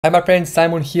Hi my friends,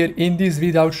 Simon here. In this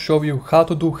video I'll show you how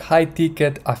to do high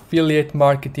ticket affiliate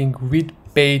marketing with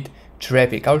paid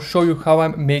traffic. I'll show you how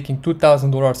I'm making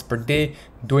 $2,000 per day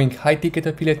doing high ticket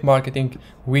affiliate marketing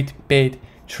with paid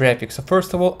traffic. So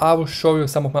first of all, I will show you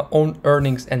some of my own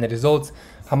earnings and the results,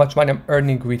 how much money I'm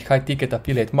earning with high ticket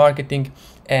affiliate marketing,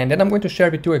 and then I'm going to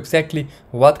share with you exactly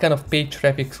what kind of paid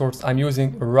traffic source I'm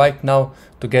using right now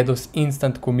to get those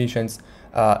instant commissions,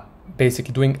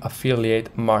 basically doing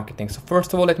affiliate marketing. So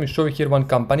first of all, let me show you here one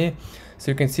company.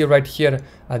 So you can see right here,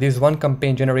 this one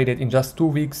campaign generated in just 2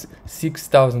 weeks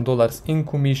 $6,000 in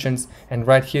commissions, and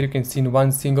right here you can see in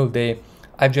one single day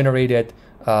I've generated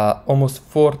almost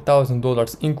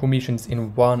 $4,000 in commissions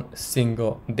in one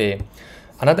single day.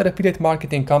 Another affiliate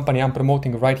marketing company I'm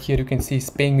promoting right here, you can see, is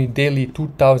paying me daily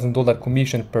 $2,000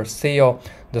 commission per sale.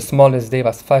 The smallest day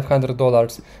was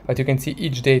 $500, but you can see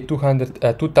each day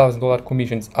 $2,000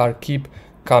 commissions are keep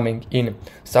coming in.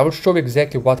 So I will show you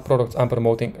exactly what products I'm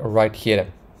promoting right here.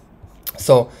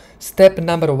 So step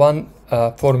number one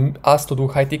for us to do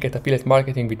high ticket affiliate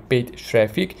marketing with paid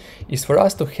traffic is for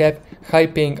us to have high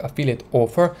paying affiliate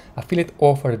offer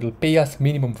that will pay us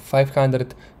minimum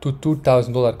 $500 to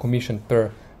 $2,000 commission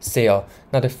per sale.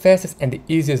 Now the fastest and the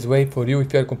easiest way for you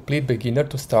if you're a complete beginner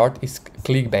to start is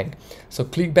ClickBank. So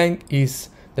ClickBank is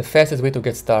the fastest way to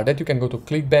get started. You can go to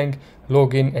ClickBank,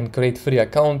 log in and create free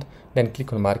account, then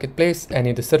click on Marketplace, and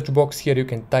in the search box here you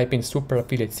can type in Super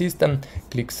Affiliate System,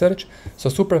 click search. So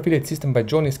Super Affiliate System by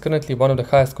John is currently one of the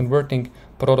highest converting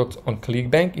products on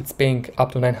ClickBank. It's paying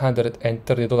up to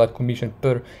 $930 commission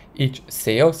per each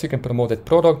sale, so you can promote that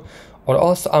product. Or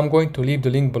also, I'm going to leave the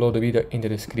link below the video in the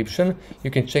description. You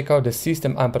can check out the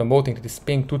system I'm promoting that is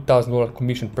paying $2,000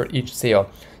 commission per each sale.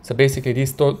 So basically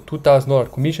these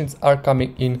 $2,000 commissions are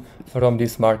coming in from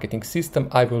this marketing system.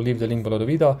 I will leave the link below the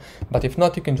video, but if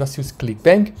not, you can just use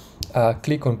ClickBank.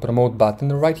 Click on promote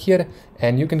button right here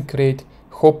and you can create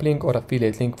hop link or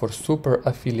affiliate link for Super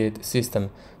Affiliate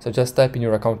System. So just type in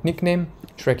your account nickname,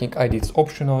 tracking ID is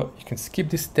optional. You can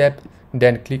skip this step,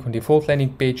 then click on default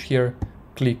landing page here,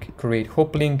 click create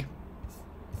hop link,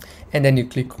 and then you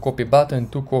click copy button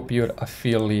to copy your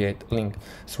affiliate link.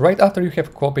 So right after you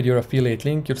have copied your affiliate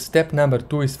link, your step number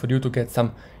 2 is for you to get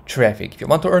some traffic. If you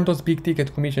want to earn those big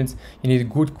ticket commissions, you need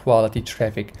good quality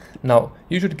traffic. Now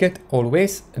you should get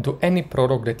always to any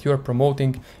product that you are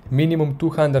promoting minimum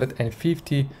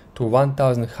 250 to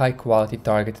 1000 high quality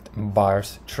targeted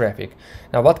buyers traffic.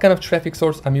 Now what kind of traffic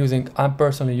source I'm using? I'm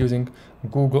personally using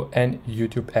Google and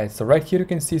YouTube ads. So right here you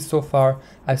can see so far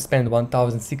I've spent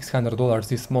 $1,600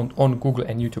 this month on Google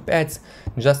and YouTube ads.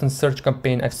 Just on search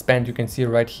campaign I've spent, you can see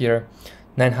right here,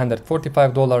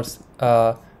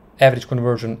 $945, average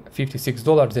conversion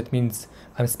 $56. That means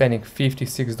I'm spending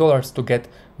 $56 to get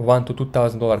 $1,000 to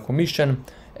 $2,000 commission.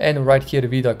 And right here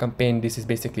video campaign, this is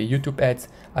basically YouTube ads.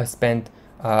 I've spent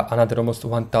another almost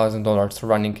 $1,000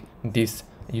 running these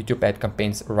YouTube ad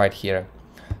campaigns right here.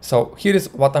 So here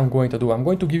is what I'm going to do. I'm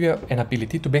going to give you an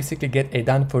ability to basically get a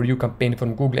done for you campaign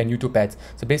from Google and YouTube ads.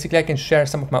 So basically I can share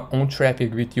some of my own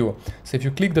traffic with you. So if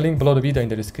you click the link below the video in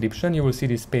the description, you will see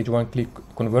this page one click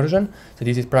conversion. So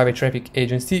this is private traffic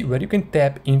agency where you can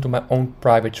tap into my own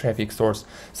private traffic source.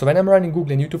 So when I'm running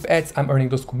Google and YouTube ads, I'm earning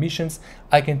those commissions.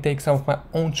 I can take some of my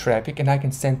own traffic and I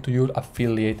can send to your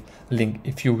affiliate link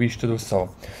if you wish to do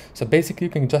so. So basically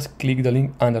you can just click the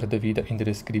link under the video in the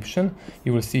description.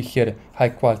 You will see here high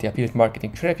quality affiliate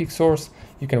marketing traffic source.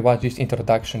 You can watch this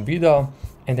introduction video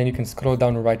and then you can scroll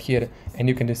down right here and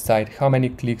you can decide how many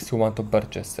clicks you want to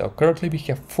purchase. So currently we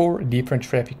have 4 different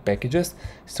traffic packages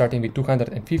starting with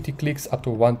 250 clicks up to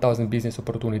 1000 business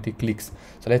opportunity clicks.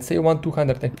 So let's say you want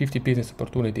 250 business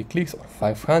opportunity clicks or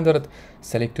 500.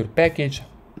 Select your package,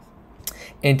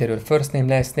 enter your first name,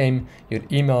 last name, your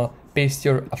email, paste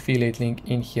your affiliate link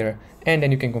in here, and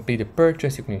then you can complete the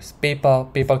purchase. You can use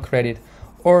PayPal credit,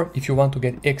 or if you want to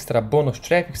get extra bonus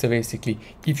traffic, so basically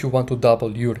if you want to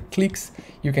double your clicks,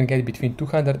 you can get between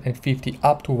 250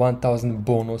 up to 1000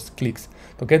 bonus clicks.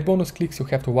 To get bonus clicks, you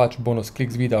have to watch bonus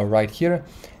clicks video right here,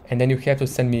 and then you have to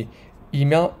send me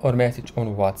email or message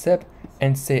on WhatsApp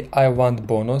and say I want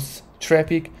bonus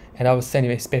traffic, and I will send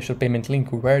you a special payment link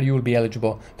where you will be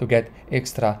eligible to get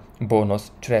extra bonus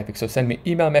traffic. So send me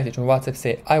email, message on WhatsApp,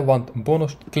 say I want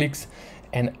bonus clicks,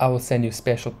 and I will send you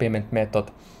special payment method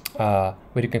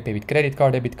where you can pay with credit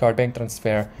card, debit card, bank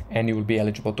transfer, and you will be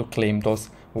eligible to claim those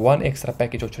one extra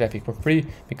package of traffic for free.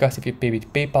 Because if you pay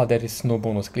with PayPal, there is no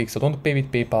bonus clicks. So don't pay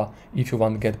with PayPal if you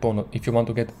want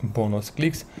to get bonus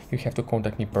clicks. You have to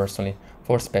contact me personally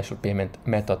for special payment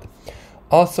method.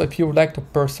 Also, if you would like to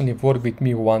personally work with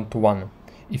me one-to-one,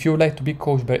 If you would like to be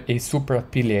coached by a super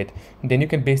affiliate, then you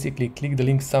can basically click the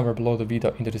link somewhere below the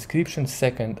video in the description,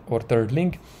 second or third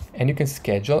link, and you can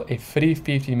schedule a free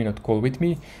 15-minute call with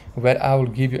me where I will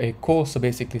give you a call. So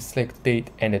basically select date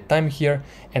and a time here,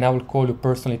 and I will call you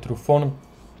personally through phone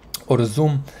or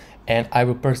Zoom, and I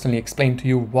will personally explain to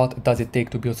you what does it take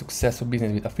to build a successful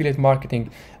business with affiliate marketing.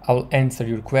 I will answer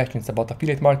your questions about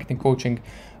affiliate marketing coaching.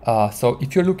 So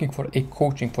if you're looking for a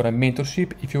coaching, for a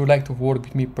mentorship, if you would like to work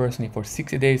with me personally for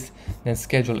 60 days, then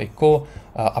schedule a call.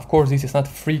 Of course, this is not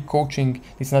free coaching.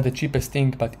 It's not the cheapest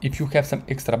thing, but if you have some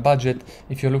extra budget,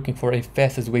 if you're looking for a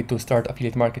fastest way to start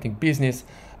affiliate marketing business,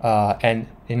 and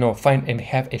find and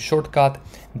have a shortcut,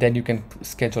 then you can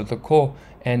schedule the call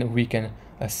and we can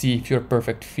see if you're a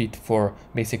perfect fit for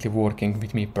basically working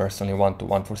with me personally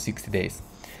one-to-one for 60 days.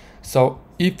 So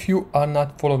if you are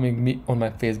not following me on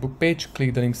my Facebook page,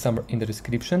 click the link somewhere in the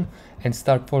description and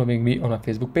start following me on my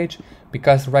Facebook page,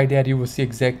 because right there you will see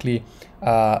exactly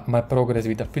my progress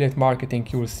with affiliate marketing.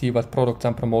 You will see what products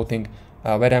I'm promoting,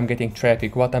 where I'm getting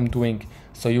traffic, what I'm doing.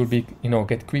 So you'll be,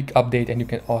 get quick update, and you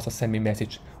can also send me a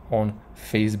message on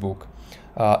Facebook.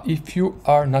 If you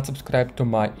are not subscribed to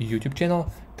my YouTube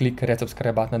channel, click red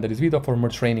subscribe button under this video for more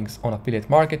trainings on affiliate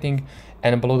marketing,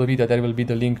 and below the video there will be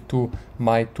the link to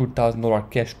my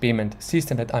 $2,000 cash payment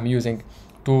system that I'm using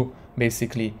to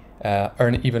basically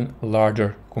earn even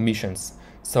larger commissions.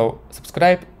 So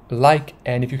subscribe, like,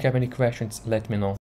 and if you have any questions, let me know.